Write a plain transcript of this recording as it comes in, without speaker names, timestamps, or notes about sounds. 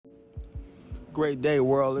Great day,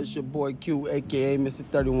 world. It's your boy Q, a.k.a. Mr.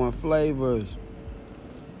 31 Flavors.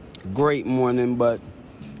 Great morning, but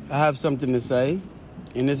I have something to say.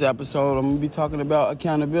 In this episode, I'm going to be talking about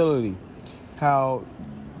accountability. How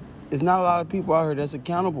there's not a lot of people out here that's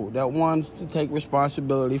accountable, that wants to take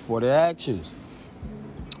responsibility for their actions.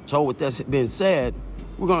 So with that being said,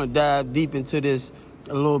 we're going to dive deep into this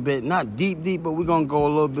a little bit. Not deep, but we're going to go a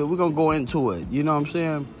little bit. We're going to go into it. You know what I'm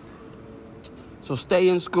saying? So stay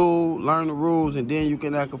in school, learn the rules, and then you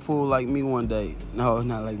can act a fool like me one day. No,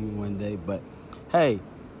 not like me one day, but hey,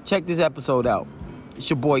 check this episode out. It's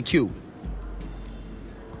your boy Q.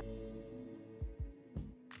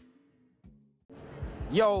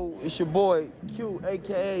 Yo, it's your boy Q,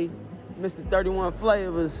 a.k.a. Mr. 31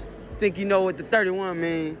 Flavors. Think you know what the 31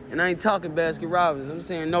 mean, and I ain't talking Baskin Robbins. I'm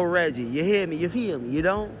saying no Reggie. You hear me? You feel me? You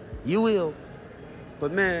don't? You will.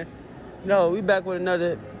 But man, no, we back with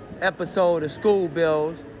another episode of School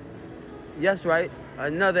Bells. Yes, right.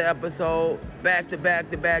 Another episode, back to back.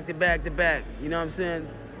 You know what I'm saying?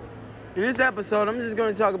 In this episode, I'm just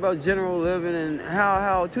going to talk about general living and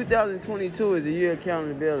how 2022 is the year of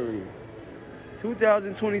accountability.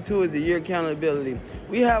 2022 is the year of accountability.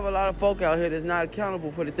 We have a lot of folk out here that's not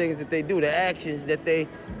accountable for the things that they do, the actions that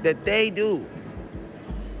they do,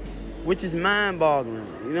 which is mind-boggling.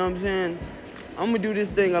 You know what I'm saying? I'm going to do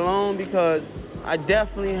this thing alone because I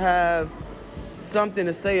definitely have something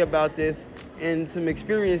to say about this and some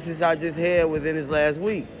experiences I just had within this last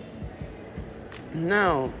week.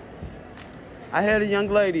 Now, I had a young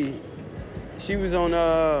lady. She was on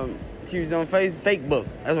Facebook.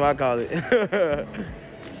 That's what I call it.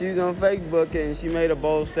 She was on Facebook and she made a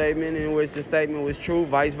bold statement in which the statement was true,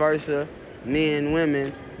 vice versa, men,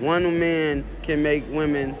 women. One man can make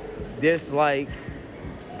women dislike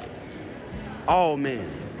all men.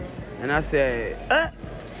 And I said,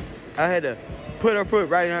 I had to put her foot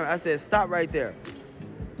right in her. I said, stop right there.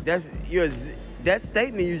 That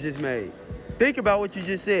statement you just made. Think about what you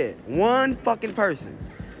just said. One fucking person.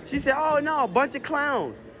 She said, oh no, a bunch of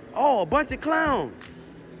clowns. Oh, a bunch of clowns.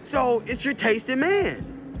 So it's your taste in men.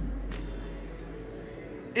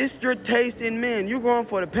 It's your taste in men. You're going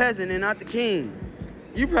for the peasant and not the king.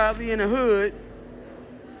 You probably in the hood.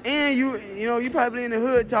 And you probably in the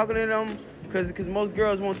hood talking to them because most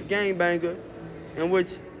girls want the gangbanger, in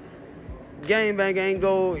which gangbanger ain't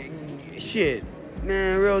go shit.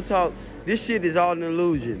 Man, real talk, this shit is all an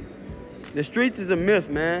illusion. The streets is a myth,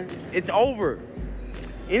 man. It's over.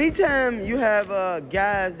 Anytime you have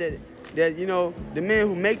guys that you know, the men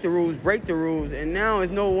who make the rules break the rules, and now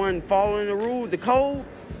there's no one following the rule, the code,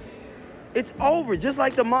 it's over. Just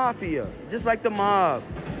like the mafia, just like the mob.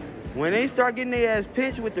 When they start getting their ass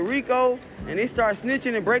pinched with the RICO and they start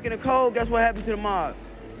snitching and breaking the code, guess what happened to the mob?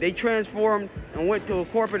 They transformed and went to a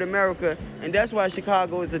corporate America, and that's why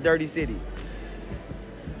Chicago is a dirty city.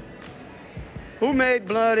 Who made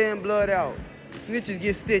blood in, blood out? Snitches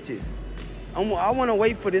get stitches. I want to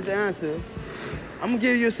wait for this answer. I'm going to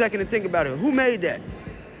give you a second to think about it. Who made that?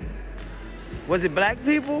 Was it black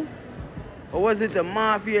people? Or was it the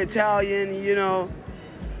mafia, Italian, you know?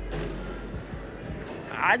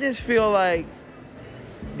 I just feel like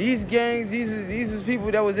these gangs, these is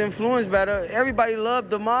people that was influenced by everybody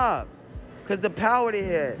loved the mob because the power they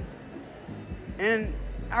had. And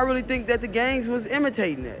I really think that the gangs was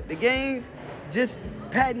imitating that. The gangs just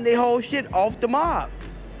patting their whole shit off the mob.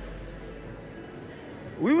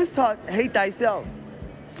 We was taught hate thyself.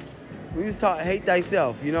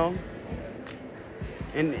 You know?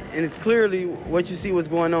 And clearly what you see what's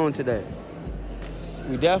going on today.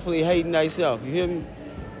 We definitely hating thyself, you hear me?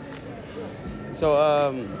 So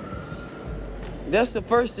that's the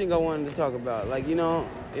first thing I wanted to talk about. Like, you know,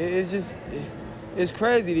 it's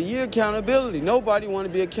crazy. The year of accountability. Nobody want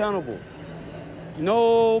to be accountable.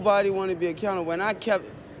 And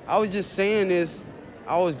I was just saying this.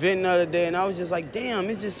 I was venting the other day, and I was just like, damn,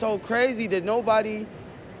 it's just so crazy that nobody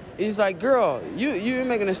is like, girl, you're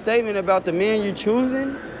making a statement about the man you're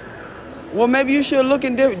choosing? Well, maybe you should look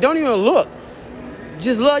in different. Don't even look.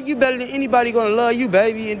 Just love you better than anybody gonna love you,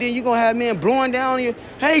 baby. And then you gonna have men blowing down on you.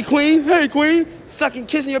 Hey, queen, sucking,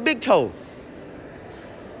 kissing your big toe.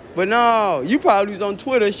 But no, you probably was on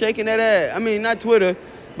Twitter shaking that ass. I mean, not Twitter,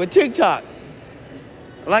 but TikTok.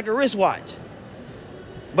 Like a wristwatch.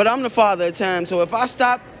 But I'm the father of time, so if I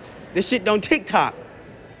stop, this shit don't TikTok.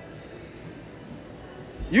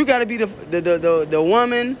 You gotta be the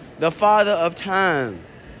woman, the father of time.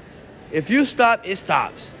 If you stop, it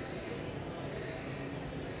stops.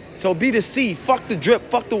 So be the sea, fuck the drip,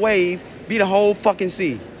 fuck the wave, be the whole fucking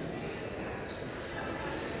sea.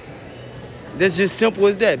 That's just simple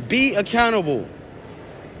as that. Be accountable.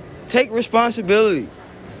 Take responsibility.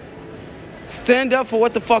 Stand up for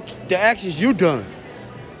what the fuck the actions you done.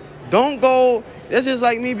 Don't go. That's just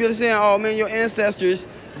like me being saying, oh man, your ancestors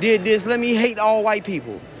did this. Let me hate all white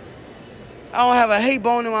people. I don't have a hate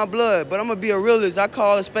bone in my blood, but I'm gonna be a realist. I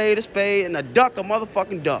call a spade, and a duck a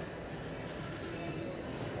motherfucking duck.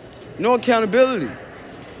 No accountability.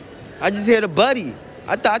 I just had a buddy.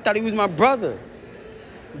 I thought he was my brother.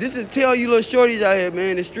 This is tell you little shorties out here,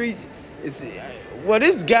 man. The streets is well.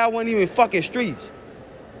 This guy wasn't even fucking streets.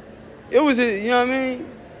 It was, you know what I mean?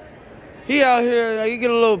 He out here, like, he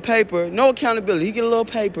get a little paper, no accountability. He get a little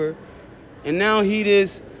paper, and now he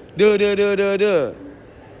just duh.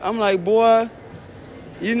 I'm like, boy,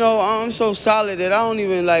 you know, I'm so solid that I don't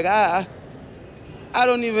even like I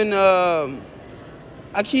don't even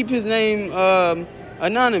I keep his name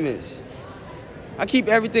anonymous. I keep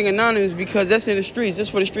everything anonymous because that's in the streets,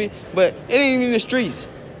 just for the street. But it ain't even in the streets,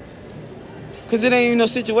 cause it ain't even no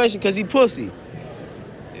situation. Cause he pussy,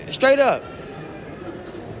 straight up.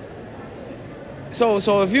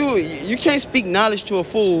 So if you can't speak knowledge to a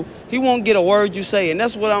fool, he won't get a word you say, and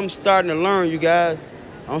that's what I'm starting to learn, you guys.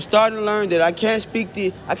 I'm starting to learn that I can't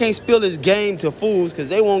spill this game to fools because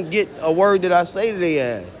they won't get a word that I say to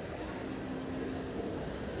their ass.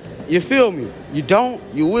 You feel me? You don't?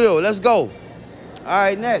 You will. Let's go. All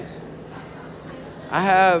right, next. I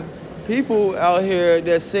have people out here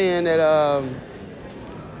that's saying that, all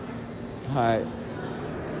right.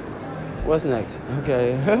 What's next?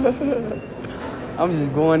 Okay. I'm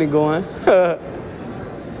just going and going.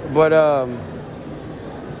 But,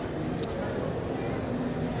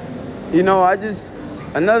 you know,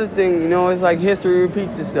 another thing, you know, it's like history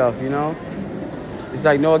repeats itself, you know? It's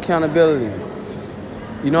like no accountability.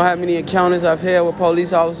 You know how many encounters I've had with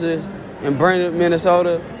police officers in Brandon,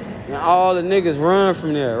 Minnesota? And all the niggas run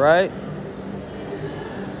from there, right?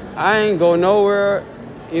 I ain't go nowhere.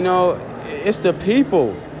 You know, it's the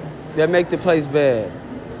people that make the place bad.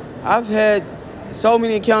 I've had so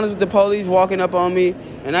many encounters with the police walking up on me,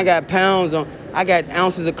 and I got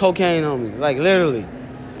ounces of cocaine on me, like literally.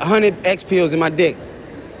 100 X pills in my dick.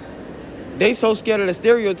 They so scared of the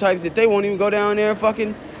stereotypes that they won't even go down there and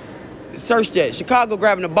fucking search that. Chicago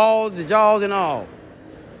grabbing the balls, the jaws, and all.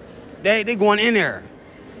 They going in there.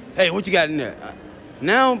 Hey, what you got in there?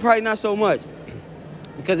 Now probably not so much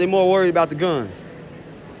because they're more worried about the guns.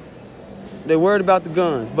 They're worried about the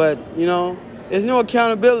guns, but you know, there's no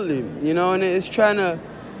accountability. You know, and it's trying to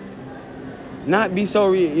not be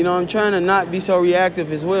so. I'm trying to not be so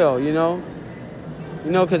reactive as well. You know. You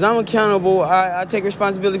know, because I'm accountable, I take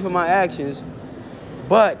responsibility for my actions.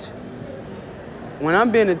 But when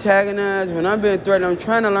I'm being antagonized, when I'm being threatened, I'm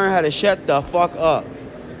trying to learn how to shut the fuck up.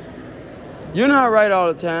 You're not right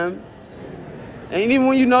all the time. And even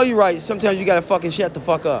when you know you're right, sometimes you got to fucking shut the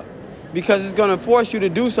fuck up. Because it's going to force you to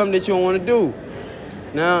do something that you don't want to do.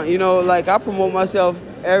 Now, you know, like I promote myself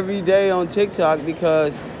every day on TikTok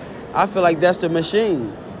because I feel like that's the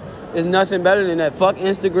machine. There's nothing better than that. Fuck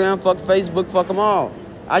Instagram, fuck Facebook, fuck them all.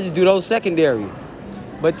 I just do those secondary.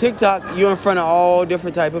 But TikTok, you're in front of all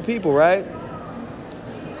different type of people, right?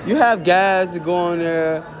 You have guys that go on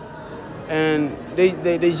there and they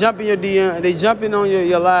jump in your DM, they jump in on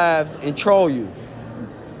your lives and troll you.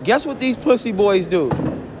 Guess what these pussy boys do?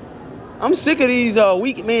 I'm sick of these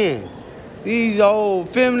weak men. These old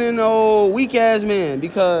feminine, old weak ass men,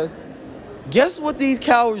 because guess what these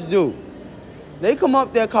cowards do? They come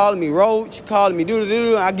up there calling me roach, calling me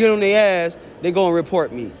doo-doo-doo-doo. I get on their ass, they go and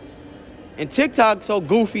report me. And TikTok so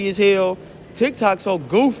goofy as hell. TikTok so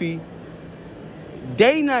goofy.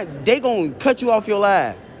 They gonna cut you off your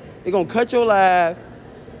live. They gonna cut your live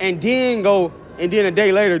and then a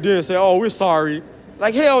day later then say, oh, we're sorry.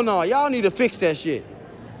 Like, hell no, y'all need to fix that shit.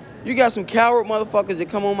 You got some coward motherfuckers that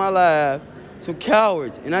come on my live, some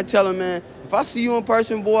cowards. And I tell them, man, if I see you in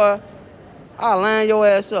person, boy, I'll line your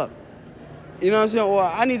ass up. You know what I'm saying?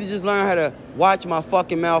 Well, I need to just learn how to watch my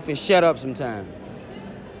fucking mouth and shut up sometime.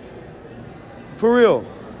 For real.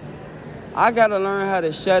 I gotta learn how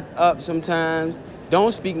to shut up sometimes.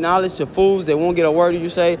 Don't speak knowledge to fools that won't get a word you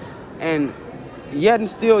say. And yet and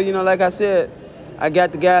still, you know, like I said, I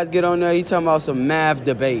got the guys get on there, he talking about some math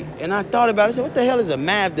debate. And I thought about it, I said, what the hell is a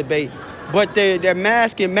math debate? But they're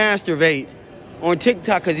masking masturbate on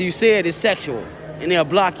TikTok because you said it's sexual. And they'll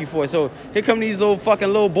block you for it. So here come these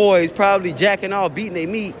little boys probably jacking off, beating their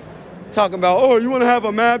meat, talking about, oh, you want to have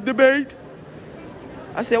a math debate?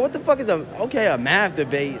 I said, what the fuck is a math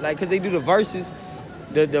debate? Like, because they do the verses,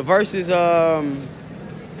 the verses,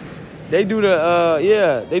 they do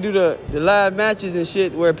the live matches and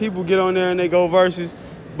shit where people get on there and they go verses,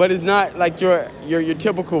 but it's not like your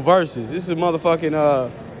typical verses. This is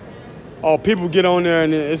motherfucking, oh, people get on there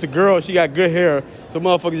and it's a girl, she got good hair, so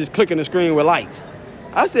motherfuckers just clicking the screen with likes.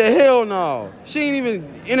 I said, hell no. She ain't even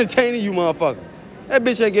entertaining you, motherfucker. That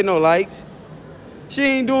bitch ain't getting no likes. She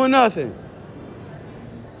ain't doing nothing.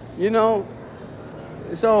 You know?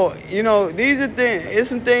 So, you know, these are things, it's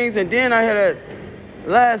some things, and then I had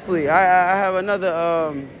lastly, I have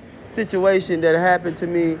another situation that happened to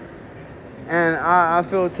me, and I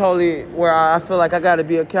feel totally where I feel like I gotta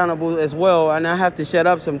be accountable as well, and I have to shut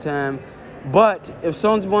up sometime. But if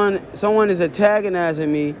someone is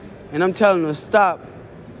antagonizing me and I'm telling them to stop,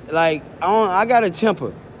 like I got a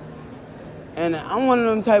temper. And I'm one of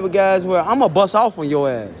them type of guys where I'm gonna bust off on your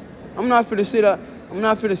ass. I'm not finna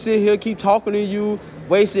sit here, keep talking to you,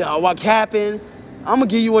 wasting what capping. I'm gonna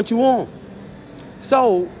give you what you want.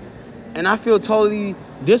 So, and I feel totally,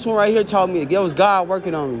 this one right here taught me, it was God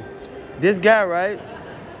working on me. This guy, right?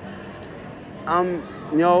 I'm,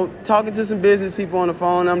 you know, talking to some business people on the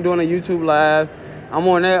phone. I'm doing a YouTube live. I'm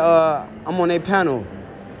on their panel.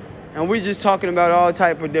 And we just talking about all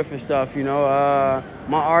type of different stuff, you know,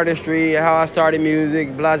 my artistry, how I started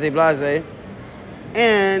music, blase, blase.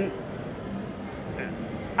 And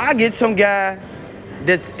I get some guy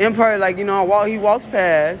that's in part, like, you know, he walks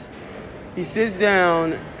past, he sits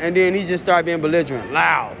down, and then he just started being belligerent,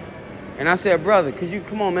 loud. And I said, brother, could you,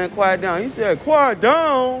 come on, man, quiet down. He said, quiet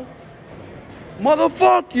down?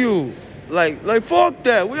 Motherfuck you. Like, fuck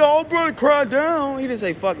that. We all brother, quiet down. He didn't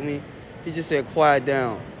say fuck me. He just said, quiet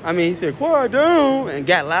down. I mean, he said, quiet down, and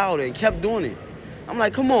got louder and kept doing it. I'm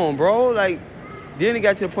like, come on, bro. Like, then it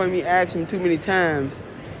got to the point of me asking him too many times.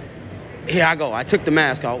 Here I go. I took the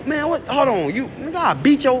mask off. Man, what? Hold on. You, nigga, I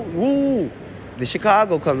beat your, woo. The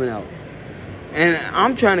Chicago coming out. And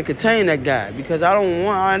I'm trying to contain that guy because I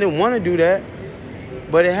didn't want to do that.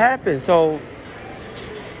 But it happened. So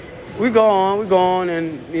we go on,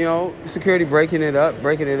 and, you know, security breaking it up.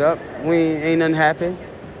 Ain't nothing happened.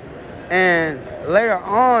 And later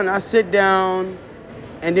on, I sit down,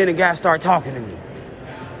 and then the guy started talking to me.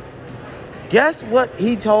 Guess what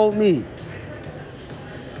he told me?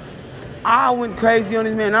 I went crazy on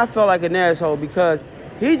this man. I felt like an asshole because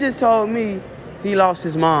he just told me he lost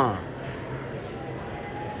his mom.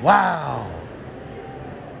 Wow.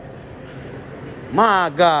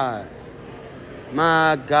 My God.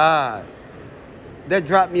 That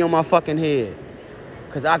dropped me on my fucking head.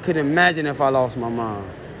 Because I couldn't imagine if I lost my mom.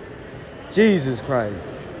 Jesus Christ.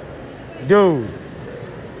 Dude.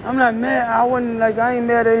 I'm not mad. I ain't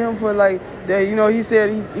mad at him for like that. You know, he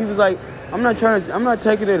said, he was like, I'm not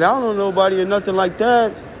taking it out on nobody or nothing like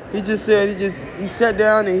that. He just said, he sat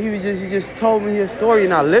down and he just told me his story,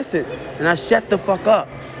 and I listened and I shut the fuck up.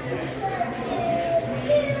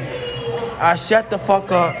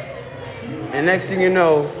 And next thing you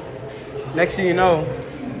know,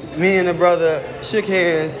 me and the brother shook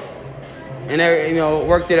hands and, you know,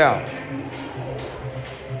 worked it out.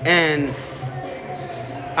 And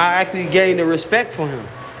I actually gained the respect for him.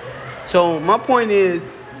 So my point is,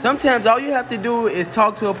 sometimes all you have to do is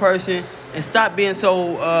talk to a person and stop being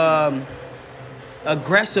so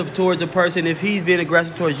aggressive towards a person if he's being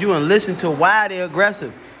aggressive towards you, and listen to why they're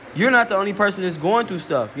aggressive. You're not the only person that's going through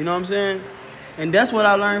stuff, you know what I'm saying? And that's what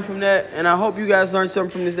I learned from that, and I hope you guys learned something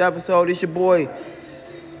from this episode. It's your boy,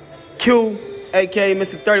 Q, a.k.a.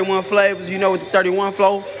 Mr. 31 Flavors. You know what the 31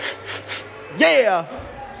 flow? Yeah!